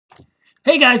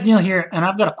Hey guys, Neil here, and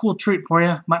I've got a cool treat for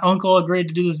you. My uncle agreed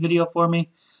to do this video for me.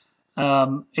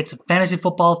 It's a fantasy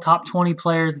football top 20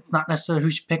 players. It's not necessarily who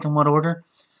should pick in what order,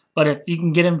 but if you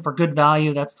can get him for good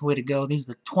value, that's the way to go. These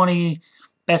are the 20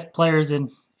 best players in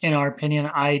our opinion.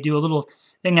 I do a little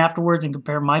thing afterwards and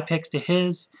compare my picks to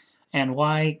his and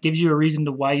why. It gives you a reason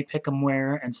to why you pick them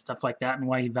where and stuff like that and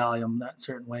why you value them that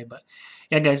certain way. But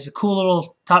yeah, guys, it's a cool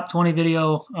little top 20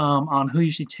 video on who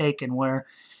you should take and where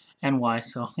and why.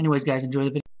 So anyways, guys, enjoy the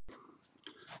video.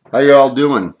 How you all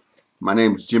doing? My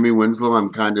name's Jimmy Winslow.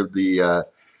 I'm kind of the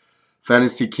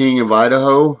fantasy king of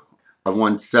Idaho. I've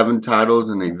won 7 titles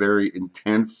in a very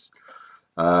intense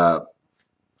uh,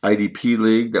 IDP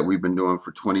league that we've been doing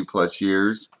for 20 plus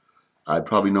years. I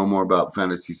probably know more about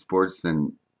fantasy sports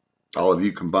than all of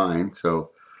you combined.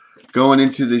 So going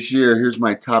into this year, here's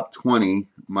my top 20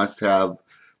 must have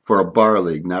for a bar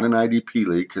league, not an IDP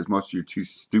league, because most of you are too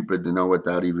stupid to know what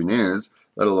that even is,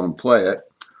 let alone play it.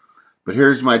 But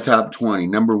here's my top 20.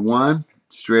 Number 1,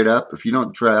 straight up, if you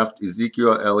don't draft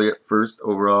Ezekiel Elliott first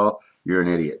overall, you're an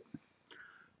idiot.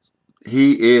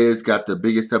 He is got the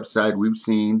biggest upside we've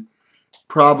seen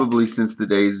probably since the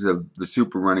days of the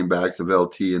super running backs of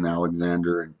LT and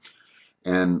Alexander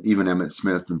and even Emmitt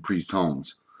Smith and Priest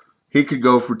Holmes. He could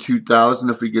go for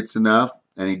 2,000 if he gets enough,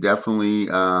 and he definitely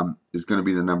is going to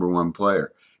be the number 1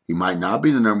 player. He might not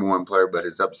be the number 1 player, but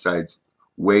his upside's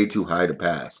way too high to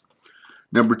pass.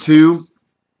 Number 2,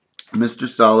 Mr.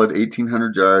 Solid,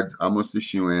 1,800 yards, almost a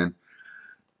shoe-in.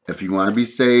 If you want to be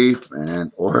safe,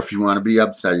 or if you want to be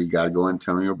upside, you got to go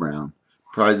Antonio Brown.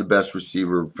 Probably the best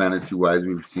receiver fantasy-wise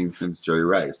we've seen since Jerry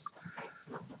Rice.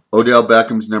 Odell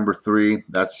Beckham's number 3.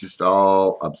 That's just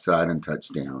all upside and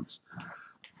touchdowns.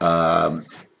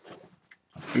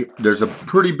 There's a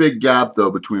pretty big gap,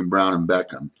 though, between Brown and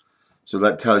Beckham. So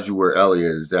that tells you where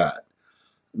Elliott is at.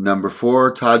 Number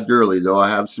 4, Todd Gurley, though I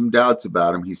have some doubts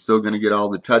about him. He's still going to get all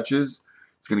the touches.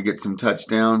 He's going to get some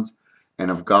touchdowns.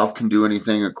 And if Goff can do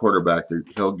anything at quarterback,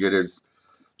 he'll get his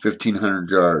 1,500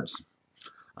 yards.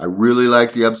 I really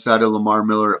like the upside of Lamar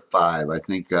Miller at 5. I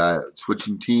think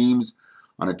switching teams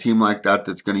on a team like that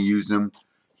that's going to use him,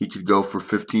 he could go for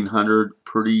 1,500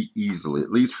 pretty easily,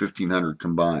 at least 1,500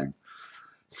 combined.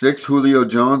 6, Julio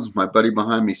Jones. My buddy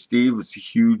behind me, Steve, is a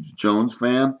huge Jones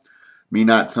fan. Me,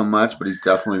 not so much, but he's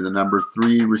definitely the number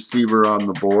 3 receiver on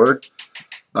the board.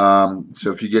 So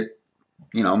if you get,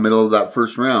 middle of that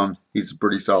first round, he's a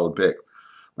pretty solid pick.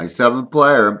 My 7th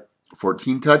player,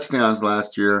 14 touchdowns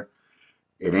last year.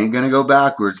 It ain't going to go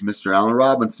backwards. Mr. Allen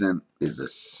Robinson is a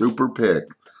super pick.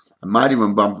 I might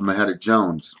even bump him ahead of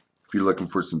Jones if you're looking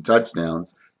for some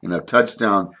touchdowns in a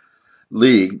touchdown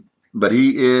league. But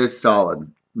he is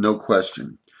solid, no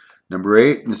question. Number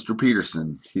 8, Mr.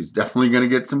 Peterson. He's definitely going to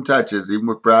get some touches, even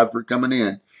with Bradford coming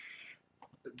in.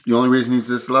 The only reason he's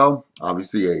this low,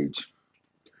 obviously age.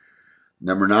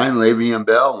 Number 9, Le'Veon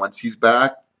Bell. Once he's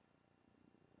back,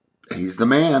 he's the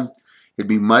man. He'd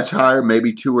be much higher,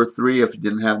 maybe 2 or 3 if he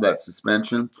didn't have that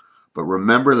suspension. But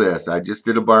remember this, I just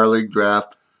did a bar league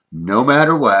draft. No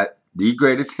matter what, the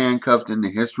greatest handcuffed in the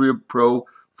history of pro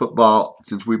football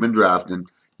since we've been drafting,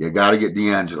 you got to get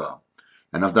D'Angelo.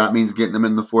 And if that means getting him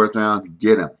in the 4th round,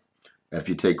 get him if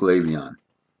you take Le'Veon.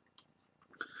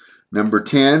 Number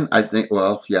 10,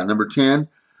 number 10,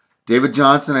 David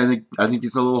Johnson. I think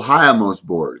he's a little high on most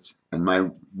boards. And my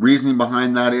reasoning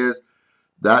behind that is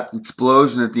that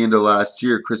explosion at the end of last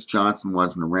year, Chris Johnson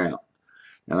wasn't around.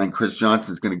 And I think Chris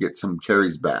Johnson's going to get some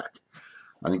carries back.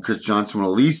 I think Chris Johnson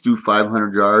will at least do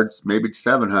 500 yards, maybe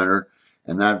 700,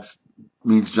 and that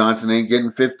means Johnson ain't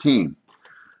getting 15.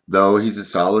 Though he's a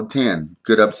solid 10.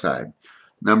 Good upside.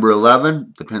 Number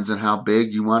 11, depends on how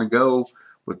big you want to go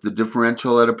with the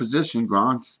differential at a position.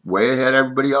 Gronk's way ahead of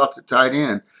everybody else at tight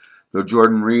end. Though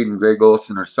Jordan Reed and Greg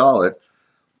Olsen are solid.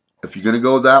 If you're going to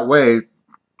go that way,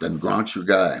 then Gronk's your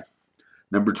guy.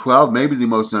 Number 12, maybe the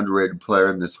most underrated player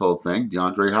in this whole thing,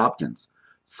 DeAndre Hopkins.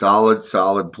 Solid,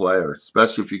 solid player,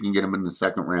 especially if you can get him in the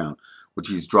 2nd round, which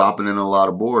he's dropping in a lot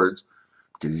of boards,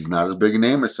 because he's not as big a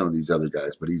name as some of these other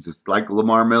guys. But he's just like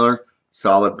Lamar Miller,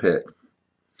 solid pick.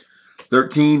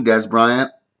 13, Des Bryant,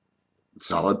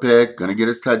 solid pick, going to get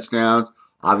his touchdowns.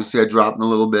 Obviously, I dropped him a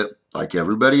little bit like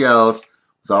everybody else.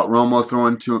 Without Romo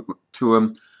throwing to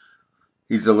him,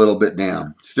 he's a little bit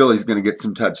down. Still, he's going to get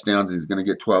some touchdowns. He's going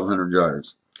to get 1,200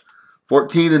 yards.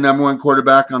 14, the number 1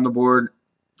 quarterback on the board.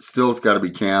 Still, it's got to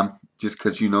be Cam, just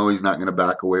because he's not going to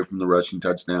back away from the rushing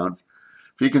touchdowns.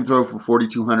 If he can throw for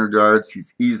 4,200 yards,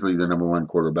 he's easily the number 1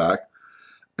 quarterback.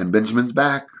 And Benjamin's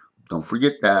back. Don't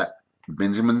forget that.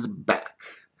 Benjamin's back.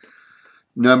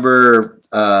 Number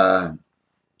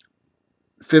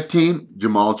 15,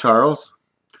 Jamal Charles.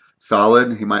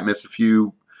 solid. He might miss a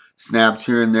few snaps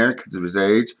here and there because of his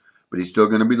age, but he's still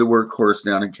going to be the workhorse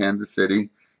down in Kansas City.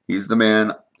 He's the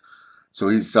man, so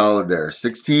he's solid there.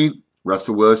 16,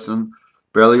 Russell Wilson.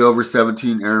 Barely over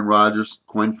 17, Aaron Rodgers.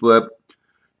 Coin flip.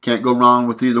 Can't go wrong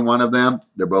with either one of them.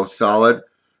 They're both solid.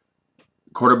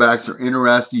 Quarterbacks are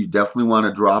interesting. You definitely want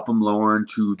to drop them lower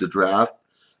into the draft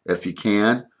if you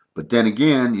can. But then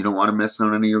again, you don't want to miss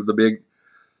on any of the big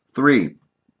three.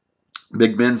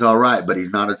 Big Ben's all right, but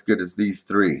he's not as good as these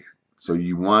three. So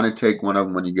you want to take one of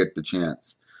them when you get the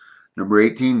chance. Number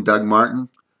 18, Doug Martin.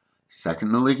 Second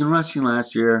in the league in rushing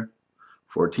last year.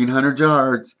 1,400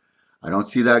 yards. I don't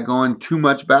see that going too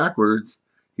much backwards.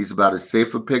 He's about as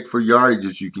safe a pick for yardage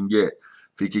as you can get.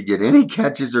 If he could get any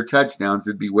catches or touchdowns,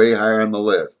 it'd be way higher on the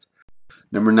list.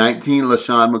 Number 19,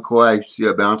 LaShawn McCoy. I see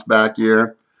a bounce back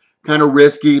year. Kind of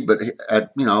risky, but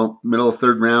at middle of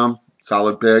third round,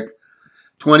 solid pick.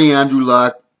 20, Andrew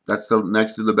Luck. That's the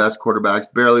next to the best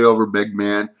quarterbacks. Barely over big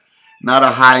man. Not a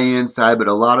high inside, but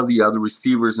a lot of the other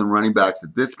receivers and running backs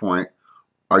at this point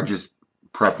are just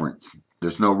preference.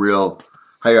 There's no real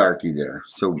hierarchy there.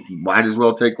 So might as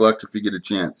well take Luck if you get a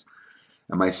chance.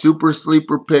 And my super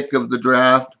sleeper pick of the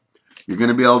draft, you're going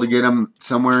to be able to get him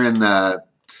somewhere in the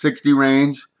 60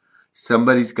 range.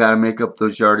 Somebody's got to make up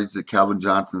those yardage that Calvin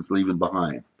Johnson's leaving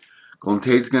behind. Golden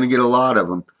Tate's going to get a lot of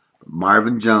them.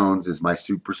 Marvin Jones is my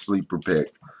super sleeper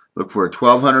pick. Look for a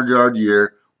 1,200-yard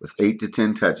year with 8 to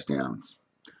 10 touchdowns.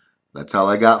 That's all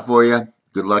I got for you.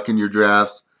 Good luck in your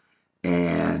drafts.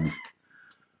 And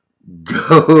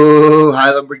go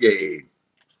Highland Brigade.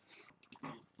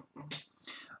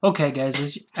 Okay,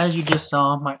 guys, as you just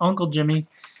saw, my Uncle Jimmy,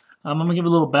 I'm going to give a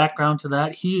little background to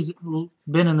that. He's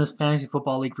been in this fantasy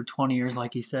football league for 20 years,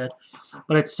 like he said.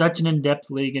 But it's such an in-depth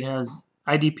league. It has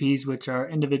IDPs, which are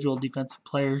individual defensive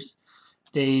players.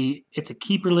 It's a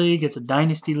keeper league. It's a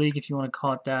dynasty league, if you want to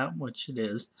call it that, which it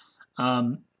is.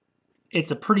 It's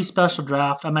a pretty special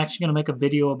draft. I'm actually going to make a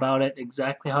video about it,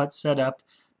 exactly how it's set up,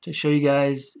 to show you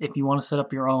guys if you want to set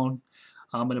up your own.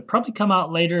 It'll probably come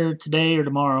out later today or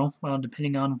tomorrow,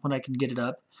 depending on when I can get it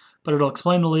up. But it'll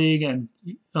explain the league, and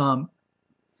you'll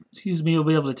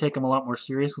be able to take him a lot more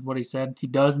serious with what he said. He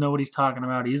does know what he's talking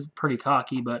about. He's pretty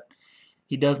cocky, but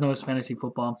he does know his fantasy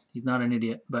football. He's not an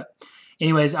idiot. But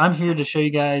anyways, I'm here to show you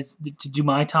guys to do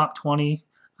my top 20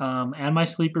 and my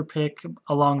sleeper pick,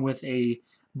 along with a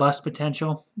bust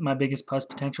potential, my biggest bust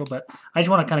potential. But I just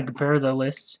want to kind of compare the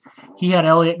lists. He had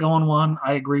Elliott going 1.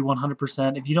 I agree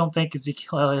 100%. If you don't think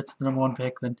Ezekiel Elliott's the number 1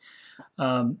 pick, then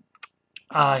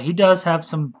he does have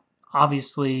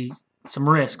obviously some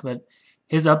risk, but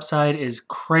his upside is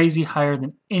crazy higher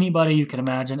than anybody you can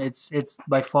imagine. It's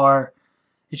by far,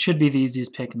 it should be the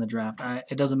easiest pick in the draft.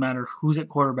 It doesn't matter who's at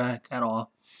quarterback at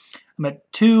all. I'm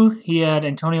at 2. He had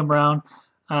Antonio Brown.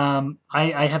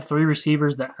 I have 3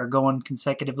 receivers that are going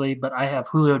consecutively, but I have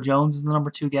Julio Jones as the number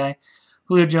 2 guy.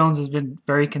 Julio Jones has been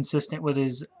very consistent with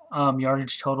his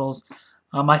yardage totals.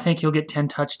 I think he'll get 10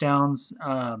 touchdowns.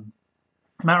 Matt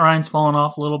Ryan's fallen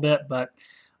off a little bit, but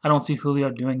I don't see Julio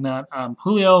doing that.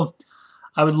 Julio,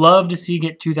 I would love to see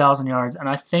get 2,000 yards, and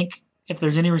I think if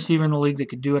there's any receiver in the league that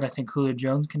could do it, I think Julio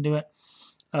Jones can do it.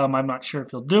 I'm not sure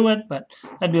if he'll do it, but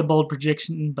that'd be a bold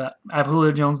prediction. But I have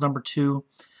Julio Jones number 2.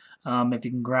 If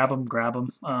you can grab him, grab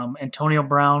him. Antonio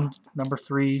Brown, number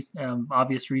 3.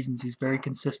 Obvious reasons, he's very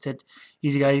consistent.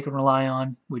 He's a guy you can rely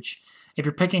on, which if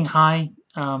you're picking high,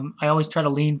 I always try to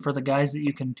lean for the guys that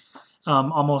you can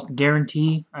almost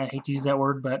guarantee. I hate to use that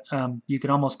word, but you can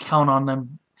almost count on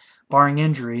them barring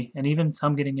injury. And even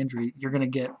some getting injury, you're going to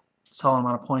get a solid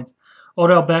amount of points.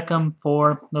 Odell Beckham,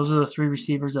 4. Those are the 3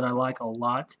 receivers that I like a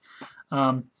lot.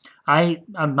 I'm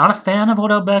not a fan of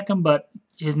Odell Beckham, but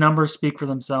his numbers speak for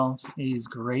themselves. He's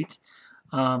great.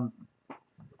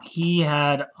 He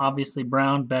had, obviously,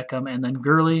 Brown, Beckham, and then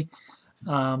Gurley.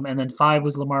 And then 5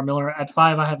 was Lamar Miller. At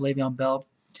 5, I have Le'Veon Bell.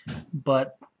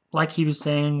 But like he was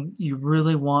saying, you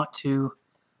really want to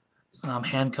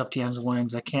handcuff D'Angelo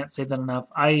Williams. I can't say that enough.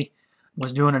 I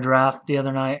was doing a draft the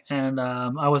other night, and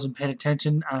I wasn't paying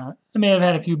attention. I may have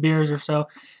had a few beers or so,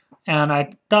 and I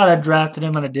thought I drafted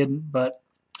him, and I didn't. But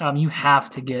you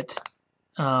have to get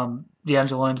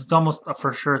D'Angelo Williams. It's almost a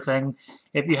for sure thing.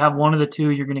 If you have one of the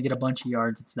 2, you're going to get a bunch of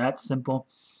yards. It's that simple.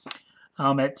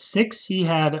 At 6, he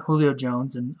had Julio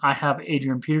Jones, and I have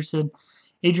Adrian Peterson.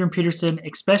 Adrian Peterson,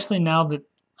 especially now that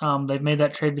they've made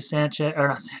that trade with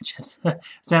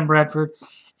Sam Bradford,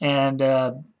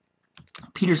 and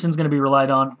Peterson's going to be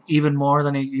relied on even more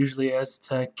than he usually is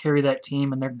to carry that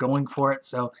team, and they're going for it.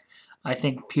 So I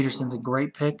think Peterson's a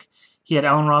great pick. He had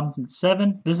Allen Robinson at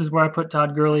 7. This is where I put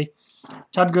Todd Gurley.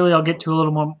 Todd Gurley I'll get to a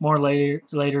little more later.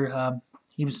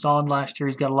 He was solid last year.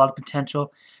 He's got a lot of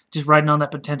potential. Just riding on that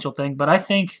potential thing. But I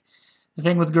think the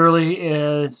thing with Gurley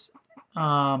is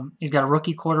he's got a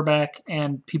rookie quarterback,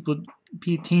 and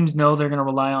teams know they're going to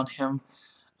rely on him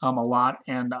a lot,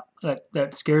 and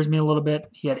that scares me a little bit.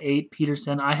 He had 8.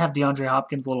 Peterson. I have DeAndre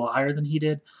Hopkins a little higher than he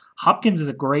did. Hopkins is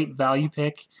a great value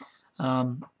pick.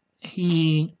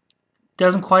 He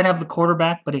doesn't quite have the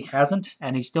quarterback, but he hasn't,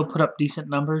 and he still put up decent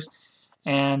numbers.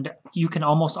 And you can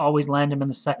almost always land him in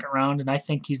the second round, and I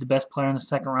think he's the best player in the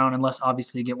second round, unless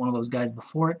obviously you get one of those guys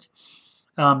before it.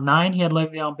 9, he had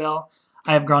Le'Veon Bell.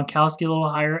 I have Gronkowski a little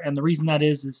higher, and the reason that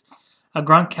is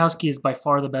Gronkowski is by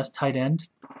far the best tight end.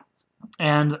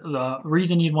 And the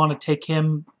reason you'd want to take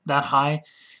him that high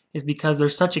is because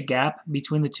there's such a gap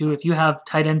between the two. If you have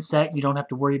tight end set, you don't have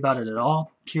to worry about it at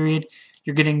all, period.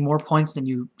 You're getting more points than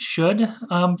you should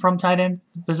from tight end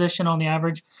position on the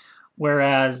average.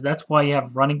 Whereas that's why you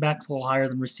have running backs a little higher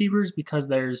than receivers, because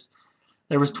there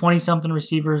was 20-something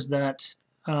receivers that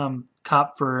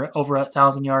caught for over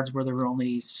 1,000 yards, where there were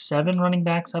only 7 running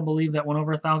backs, I believe, that went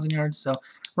over 1,000 yards. So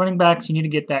running backs, you need to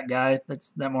get that guy.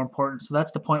 That's that more important. So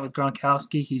that's the point with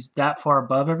Gronkowski. He's that far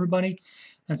above everybody,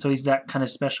 and so he's that kind of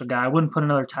special guy. I wouldn't put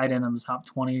another tight end in the top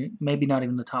 20, maybe not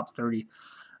even the top 30.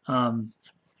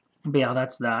 But yeah,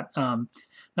 that's that.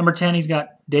 Number 10, he's got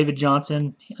David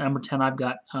Johnson. Number 10, I've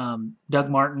got Doug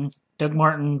Martin. Doug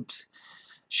Martin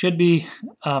should be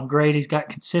great. He's got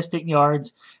consistent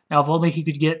yards. Now, if only he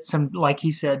could get some, like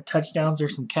he said, touchdowns or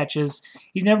some catches.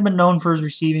 He's never been known for his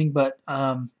receiving, but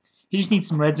he just needs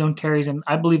some red zone carries, and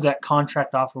I believe that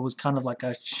contract offer was kind of like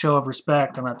a show of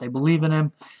respect and that they believe in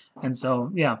him. And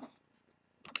so, yeah.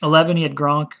 11, he had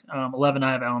Gronk. 11,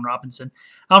 I have Allen Robinson.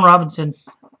 Allen Robinson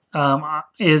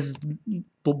is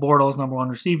Bortles' number 1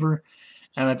 receiver,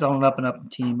 and it's on an up-and-up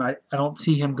team. I don't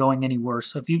see him going any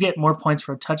worse. So if you get more points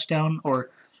for a touchdown or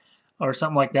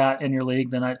something like that in your league,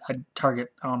 then I'd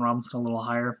target Allen Robinson a little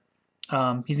higher.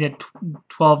 He's had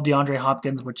 12 DeAndre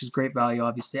Hopkins, which is great value,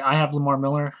 obviously. I have Lamar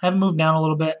Miller. I have moved down a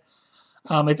little bit.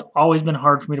 It's always been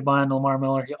hard for me to buy into Lamar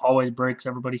Miller. He always breaks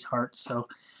everybody's heart.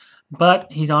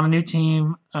 But he's on a new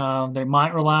team. They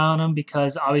might rely on him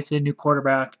because obviously a new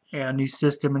quarterback and a new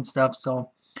system and stuff. So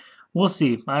we'll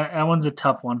see. That one's a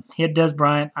tough one. He had Dez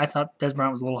Bryant. I thought Dez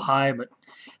Bryant was a little high, but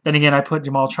then again, I put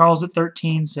Jamal Charles at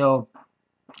 13, so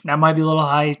that might be a little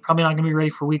high. He's probably not going to be ready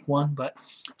for week 1, but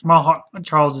Jamal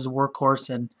Charles is a workhorse,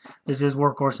 and this is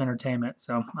workhorse entertainment.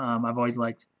 So I've always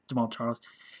liked Jamal Charles.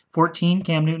 14,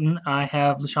 Cam Newton. I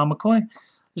have LaShawn McCoy.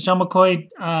 LaShawn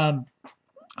McCoy,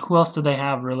 who else do they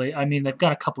have, really? I mean, they've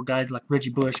got a couple guys like Reggie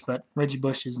Bush, but Reggie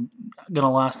Bush isn't going to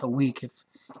last a week if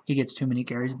he gets too many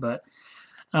carries. But,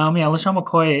 yeah, LaShawn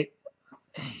McCoy,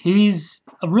 he's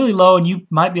really low, and you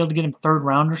might be able to get him 3rd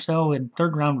round or so, and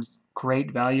 3rd round was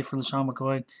great value for LaShawn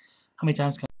McCoy. How many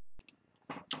times can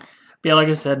but yeah, like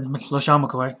I said, LaShawn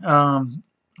McCoy.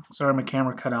 Sorry, my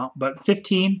camera cut out. But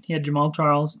 15, he had Jamal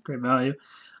Charles, great value.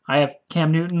 I have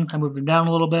Cam Newton. I moved him down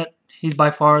a little bit. He's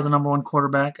by far the number 1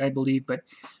 quarterback, I believe. But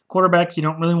quarterbacks, you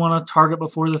don't really want to target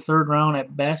before the 3rd round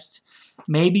at best.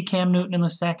 Maybe Cam Newton in the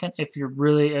 2nd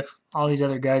if all these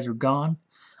other guys are gone.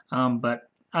 But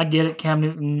I get it. Cam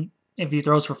Newton, if he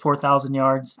throws for 4,000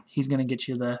 yards, he's going to get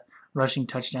you the rushing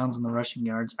touchdowns and the rushing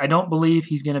yards. I don't believe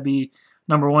he's going to be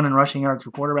number 1 in rushing yards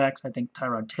for quarterbacks. I think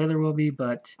Tyrod Taylor will be,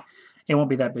 but it won't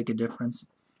be that big a difference.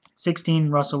 16,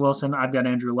 Russell Wilson. I've got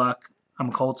Andrew Luck. I'm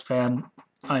a Colts fan.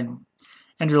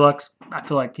 Andrew Luck, I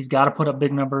feel like he's got to put up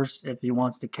big numbers if he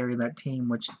wants to carry that team,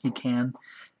 which he can.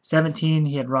 17,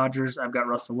 he had Rodgers. I've got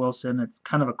Russell Wilson. It's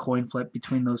kind of a coin flip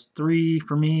between those 3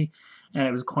 for me, and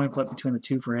it was a coin flip between the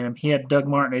 2 for him. He had Doug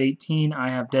Martin at 18. I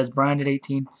have Dez Bryant at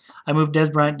 18. I moved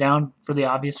Dez Bryant down for the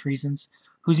obvious reasons.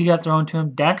 Who's he got thrown to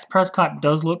him? Dax Prescott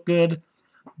does look good,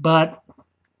 but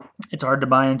it's hard to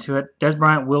buy into it. Dez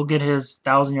Bryant will get his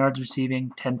 1,000 yards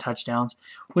receiving, 10 touchdowns,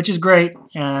 which is great.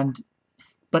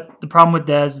 But the problem with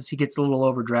Dez is he gets a little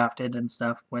overdrafted and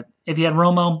stuff. If he had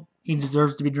Romo, he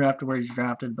deserves to be drafted where he's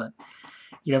drafted, but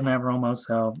he doesn't have Romo,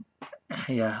 so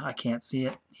yeah, I can't see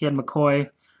it. He had McCoy.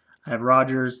 I have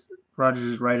Rodgers. Rodgers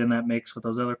is right in that mix with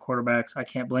those other quarterbacks. I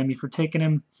can't blame you for taking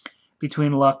him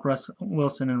between Luck,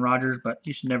 Wilson, and Rodgers, but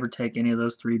you should never take any of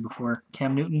those 3 before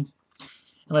Cam Newton,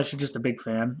 unless you're just a big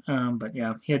fan. But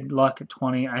yeah, he had Luck at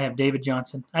 20. I have David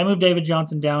Johnson. I moved David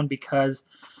Johnson down because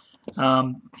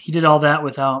he did all that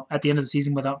at the end of the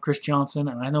season without Chris Johnson,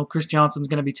 and I know Chris Johnson's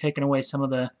going to be taking away some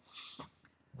of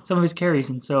his carries,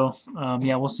 and so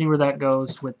yeah, we'll see where that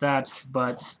goes with that.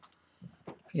 But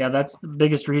yeah, that's the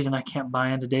biggest reason I can't buy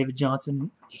into David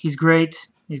Johnson. He's great.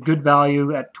 He's good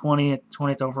value at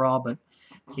 20th overall, but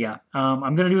yeah,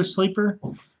 I'm going to do a sleeper.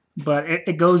 but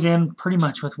it goes in pretty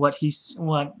much with what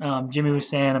Jimmy was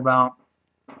saying about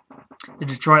the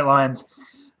Detroit Lions.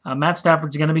 Matt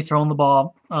Stafford's going to be throwing the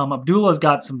ball. Abdullah's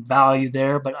got some value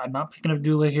there, but I'm not picking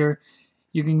Abdullah here.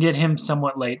 You can get him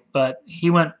somewhat late, but he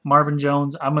went Marvin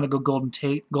Jones. I'm going to go Golden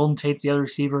Tate. Golden Tate's the other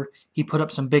receiver. He put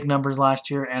up some big numbers last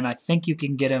year, and I think you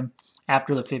can get him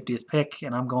after the 50th pick,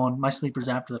 and I'm going my sleepers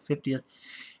after the 50th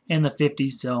and the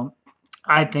 50s, so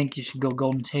I think you should go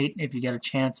Golden Tate if you get a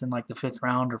chance in like the 5th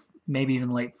round or maybe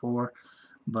even late 4.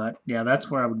 But yeah,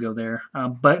 that's where I would go there.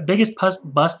 But biggest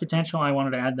bust potential, I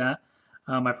wanted to add that.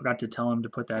 I forgot to tell him to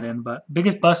put that in, but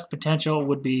biggest bust potential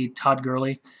would be Todd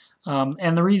Gurley.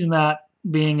 And the reason that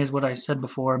being is what I said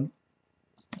before.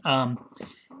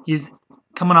 He's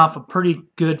coming off a pretty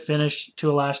good finish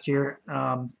to last year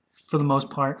for the most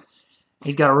part.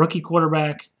 He's got a rookie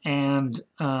quarterback, and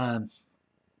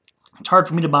it's hard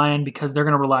for me to buy in because they're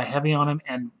going to rely heavy on him,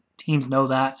 and teams know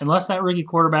that. Unless that rookie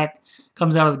quarterback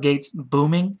comes out of the gates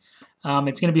booming,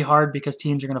 it's going to be hard because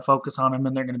teams are going to focus on him,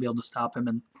 and they're going to be able to stop him.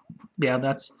 And yeah,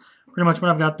 that's pretty much what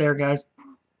I've got there, guys.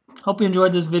 Hope you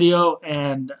enjoyed this video,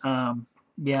 and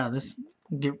yeah,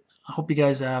 I hope you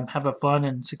guys have a fun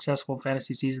and successful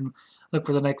fantasy season. Look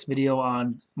for the next video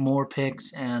on more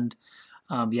picks and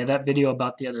yeah, that video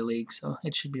about the other league. So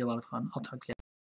it should be a lot of fun. I'll talk to you.